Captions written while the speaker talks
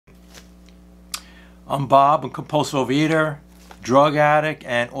I'm Bob, I'm a compulsive overeater, drug addict,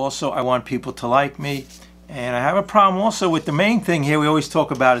 and also I want people to like me. And I have a problem also with the main thing here we always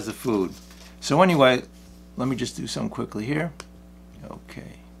talk about is the food. So anyway, let me just do something quickly here.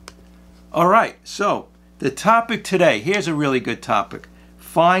 Okay. All right, so the topic today, here's a really good topic.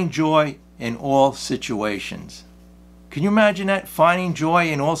 Find joy in all situations. Can you imagine that? Finding joy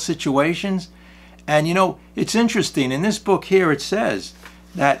in all situations? And you know, it's interesting. In this book here, it says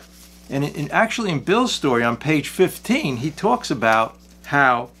that, and actually in Bill's story on page 15, he talks about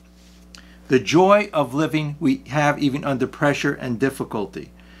how the joy of living we have even under pressure and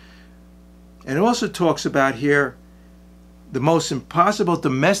difficulty. And it also talks about here the most impossible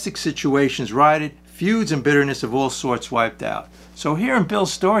domestic situations righted, feuds and bitterness of all sorts wiped out. So here in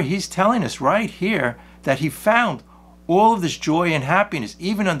Bill's story, he's telling us right here that he found all of this joy and happiness,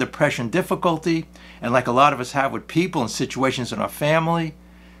 even under pressure and difficulty, and like a lot of us have with people and situations in our family.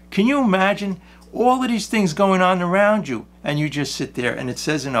 Can you imagine all of these things going on around you, and you just sit there, and it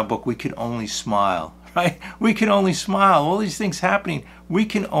says in our book, we can only smile, right? We can only smile. All these things happening, we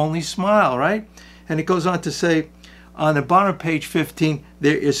can only smile, right? And it goes on to say, on the bottom of page 15,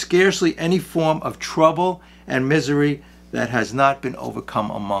 there is scarcely any form of trouble and misery that has not been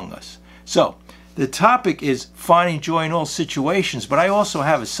overcome among us. So, the topic is finding joy in all situations, but I also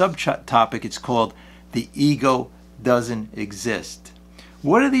have a subtopic. It's called The Ego Doesn't Exist.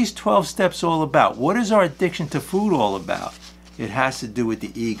 What are these 12 steps all about? What is our addiction to food all about? It has to do with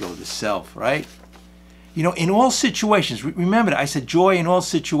the ego, the self, right? You know, in all situations, remember that I said joy in all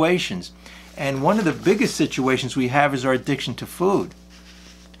situations. And one of the biggest situations we have is our addiction to food.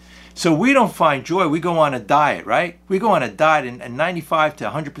 So we don't find joy, we go on a diet, right? We go on a diet and 95 to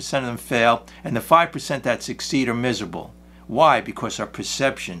 100% of them fail, and the 5% that succeed are miserable. Why? Because our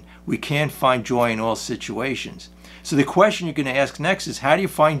perception. We can't find joy in all situations. So the question you're going to ask next is, how do you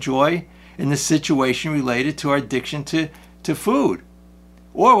find joy in the situation related to our addiction to food?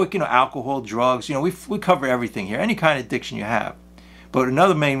 Or with, alcohol, drugs, we cover everything here, any kind of addiction you have. But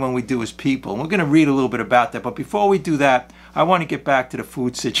another main one we do is people. And we're going to read a little bit about that. But before we do that, I want to get back to the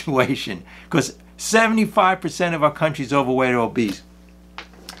food situation. Because 75% of our country is overweight or obese.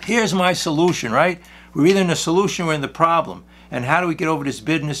 Here's my solution, right? We're either in the solution or in the problem. And how do we get over this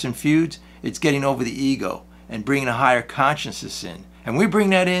bitterness and feuds? It's getting over the ego and bringing a higher consciousness in. And we bring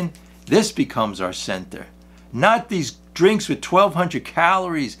that in, this becomes our center. Not these drinks with 1,200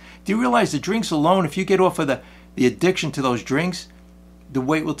 calories. Do you realize the drinks alone, if you get off of the addiction to those drinks, the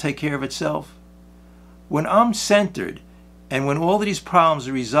weight will take care of itself? When I'm centered, and when all of these problems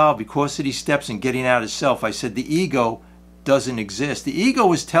are resolved because of these steps in getting out of self, I said the ego doesn't exist. The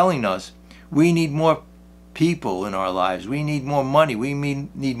ego is telling us we need more people in our lives. We need more money. We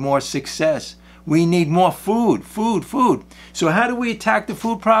need more success. We need more food. So how do we attack the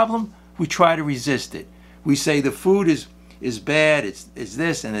food problem? We try to resist it. We say the food is bad, it's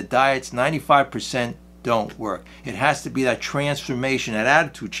this, and the diet's 95% don't work. It has to be that transformation, that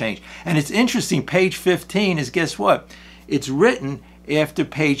attitude change. And it's interesting, page 15 is, guess what? It's written after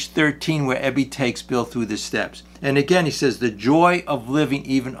page 13 where Ebby takes Bill through the steps. And again, he says, the joy of living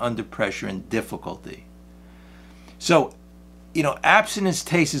even under pressure and difficulty. So, abstinence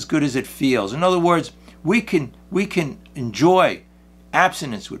tastes as good as it feels. In other words, we can enjoy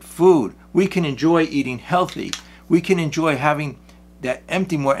abstinence with food. We can enjoy eating healthy. We can enjoy having that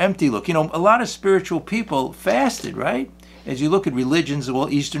more empty look. A lot of spiritual people fasted, right? As you look at religions, well,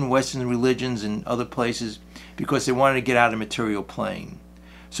 Eastern, Western religions and other places, because they wanted to get out of the material plane.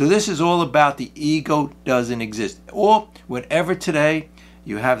 So this is all about the ego doesn't exist. Or whenever today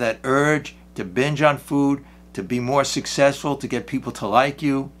you have that urge to binge on food, to be more successful, to get people to like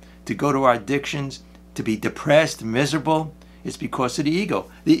you, to go to our addictions, to be depressed, miserable, it's because of the ego.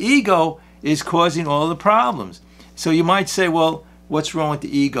 The ego is causing all the problems. So you might say, well, what's wrong with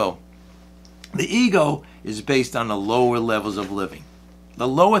the ego? The ego is based on the lower levels of living. The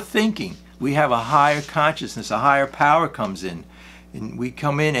lower thinking. We have a higher consciousness, a higher power comes in. And we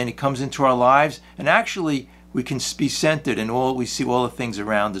come in and it comes into our lives. And actually, we can be centered and we see all the things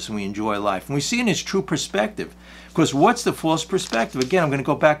around us and we enjoy life. And we see in its true perspective. Because what's the false perspective? Again, I'm going to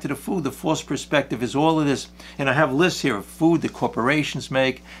go back to the food. The false perspective is all of this. And I have lists here of food that corporations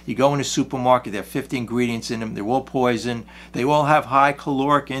make. You go in a supermarket, there are 50 ingredients in them. They're all poison. They all have high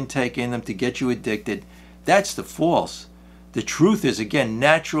caloric intake in them to get you addicted. That's the false. The truth is, again,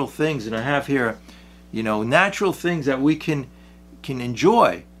 natural things. And I have here, natural things that we can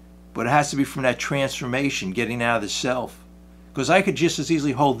enjoy. But it has to be from that transformation, getting out of the self. Because I could just as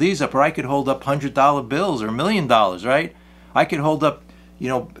easily hold these up, or I could hold up $100 bills or $1 million, right? I could hold up,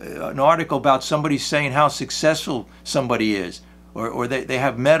 an article about somebody saying how successful somebody is. or they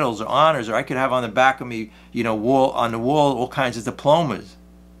have medals or honors, or I could have on the back of me, on the wall, all kinds of diplomas.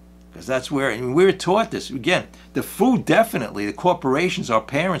 Because that's where, and we were taught this. Again, the food definitely, the corporations, our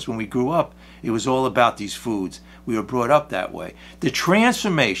parents, when we grew up, it was all about these foods. We were brought up that way. The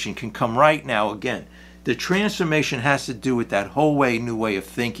transformation can come right now. Again, the transformation has to do with that whole new way of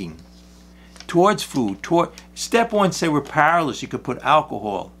thinking towards food. Step one, say we're powerless. You could put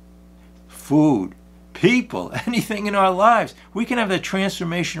alcohol, food, people, anything in our lives. We can have that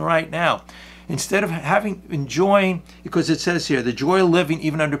transformation right now. Instead of enjoying, because it says here, the joy of living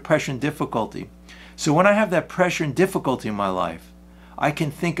even under pressure and difficulty. So when I have that pressure and difficulty in my life, I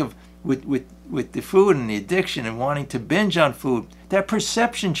can think of, with the food and the addiction and wanting to binge on food, that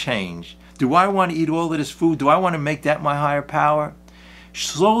perception change. Do I want to eat all of this food? Do I want to make that my higher power?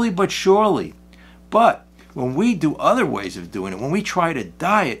 Slowly but surely. But when we do other ways of doing it, when we try to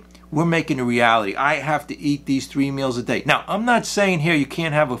diet, we're making a reality. I have to eat these 3 meals a day. Now, I'm not saying here you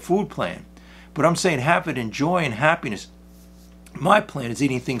can't have a food plan. But I'm saying have it in joy and happiness. My plan is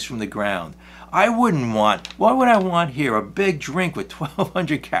eating things from the ground. Why would I want here a big drink with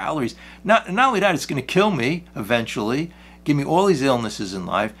 1,200 calories? Not only that, it's going to kill me eventually, give me all these illnesses in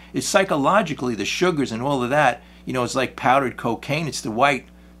life. It's psychologically, the sugars and all of that, it's like powdered cocaine. It's the white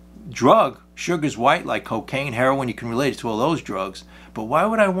drug. Sugar's white like cocaine, heroin, you can relate it to all those drugs. But why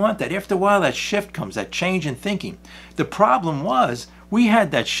would I want that? After a while, that shift comes, that change in thinking. The problem was, we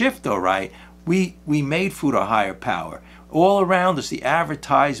had that shift though, right? We made food a higher power. All around us, the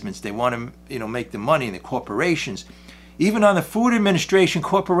advertisements, they want to make the money, and the corporations. Even on the Food Administration,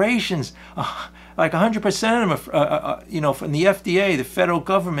 corporations, like 100% of them are, from the FDA, the federal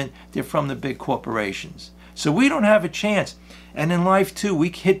government, they're from the big corporations. So we don't have a chance. And in life too, we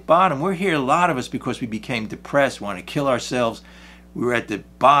hit bottom. We're here, a lot of us, because we became depressed, want to kill ourselves. We were at the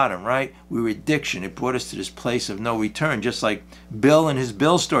bottom, right? We were addiction. It brought us to this place of no return. Just like Bill in his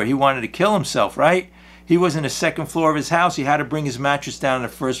Bill story. He wanted to kill himself, right? He was in the second floor of his house. He had to bring his mattress down to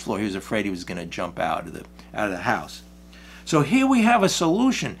the first floor. He was afraid he was going to jump out of the house. So here we have a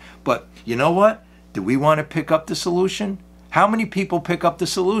solution. But you know what? Do we want to pick up the solution? How many people pick up the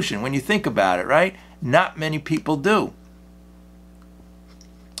solution when you think about it, right? Not many people do.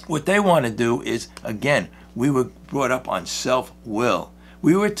 What they want to do is, again, we were brought up on self-will.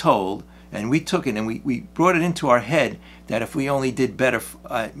 We were told, and we took it, and we brought it into our head that if we only did better,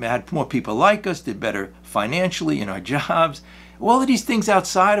 had more people like us, did better financially in our jobs, all of these things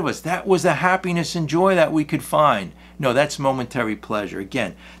outside of us, that was the happiness and joy that we could find. No, that's momentary pleasure.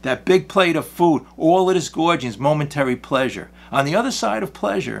 Again, that big plate of food, all it is gorgeous, momentary pleasure. On the other side of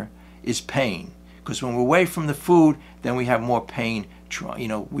pleasure is pain. Because when we're away from the food, then we have more pain.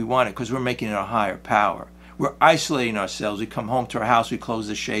 We want it because we're making it a higher power. We're isolating ourselves. We come home to our house, we close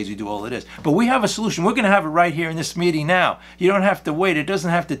the shades, we do all of this. But we have a solution. We're going to have it right here in this meeting now. You don't have to wait. It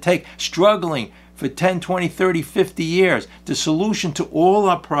doesn't have to take struggling for 10, 20, 30, 50 years. The solution to all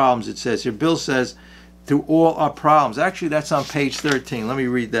our problems, it says here. Bill says, to all our problems. Actually, that's on page 13. Let me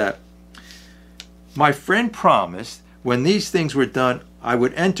read that. My friend promised when these things were done, I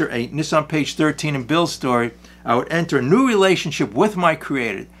would enter and this is on page 13 in Bill's story, I would enter a new relationship with my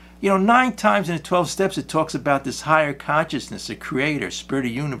Creator. 9 times in the 12 steps it talks about this higher consciousness, a Creator, Spirit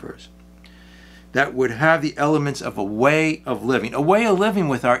of universe, that would have the elements of a way of living. A way of living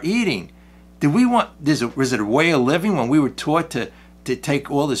with our eating. Was it a way of living when we were taught to take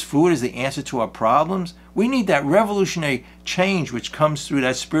all this food as the answer to our problems? We need that revolutionary change which comes through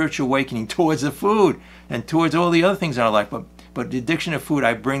that spiritual awakening towards the food and towards all the other things in our life. But the addiction of food,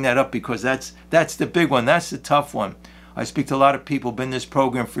 I bring that up because that's the big one. That's the tough one. I speak to a lot of people, been in this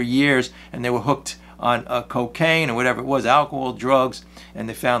program for years, and they were hooked on cocaine or whatever it was, alcohol, drugs, and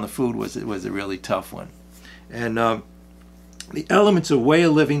they found the food was a really tough one. And the elements of way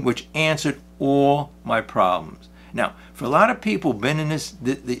of living which answered all my problems. Now, for a lot of people been in these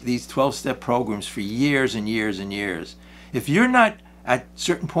 12-step programs for years and years and years, if you're not at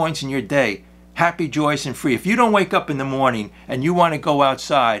certain points in your day happy, joyous, and free, if you don't wake up in the morning and you want to go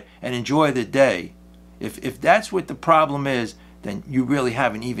outside and enjoy the day, if that's what the problem is, then you really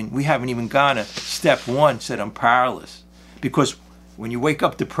we haven't even gone to step 1, said I'm powerless. Because when you wake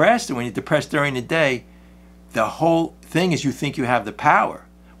up depressed, and when you're depressed during the day, the whole thing is you think you have the power.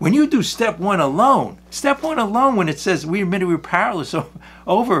 When you do step 1 alone, when it says we admit we're powerless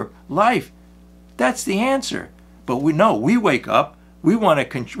over life, that's the answer. But we wake up, we want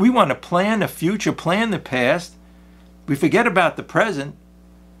to plan the future, plan the past. We forget about the present.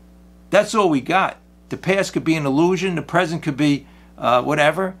 That's all we got. The past could be an illusion, the present could be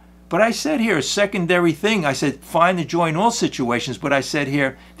whatever. But I said here a secondary thing. I said find the joy in all situations, but I said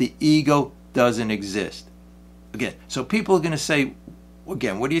here the ego doesn't exist. Again, so people are going to say,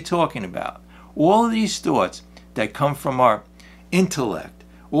 again, what are you talking about? All of these thoughts that come from our intellect,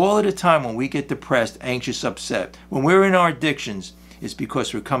 all of the time when we get depressed, anxious, upset, when we're in our addictions, is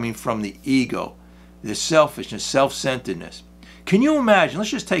because we're coming from the ego, the selfishness, self-centeredness. Can you imagine?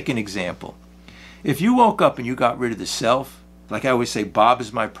 Let's just take an example. If you woke up and you got rid of the self, like I always say, Bob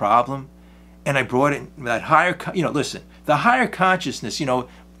is my problem, and I brought in that higher, listen, the higher consciousness, a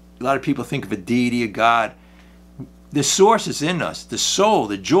lot of people think of a deity, a God. The source is in us, the soul,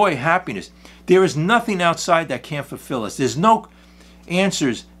 the joy, happiness. There is nothing outside that can't fulfill us. There's no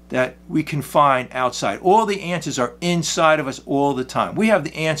answers that we can find outside. All the answers are inside of us all the time. We have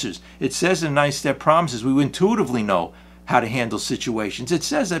the answers. It says in 9-Step Promises, we intuitively know how to handle situations. It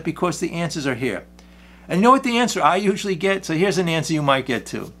says that because the answers are here. And you know what the answer I usually get? So here's an answer you might get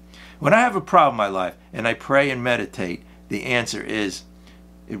too. When I have a problem in my life and I pray and meditate, the answer is,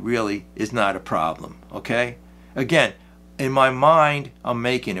 it really is not a problem, okay? Again, in my mind, I'm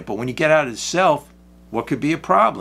making it. But when you get out of the self, what could be a problem?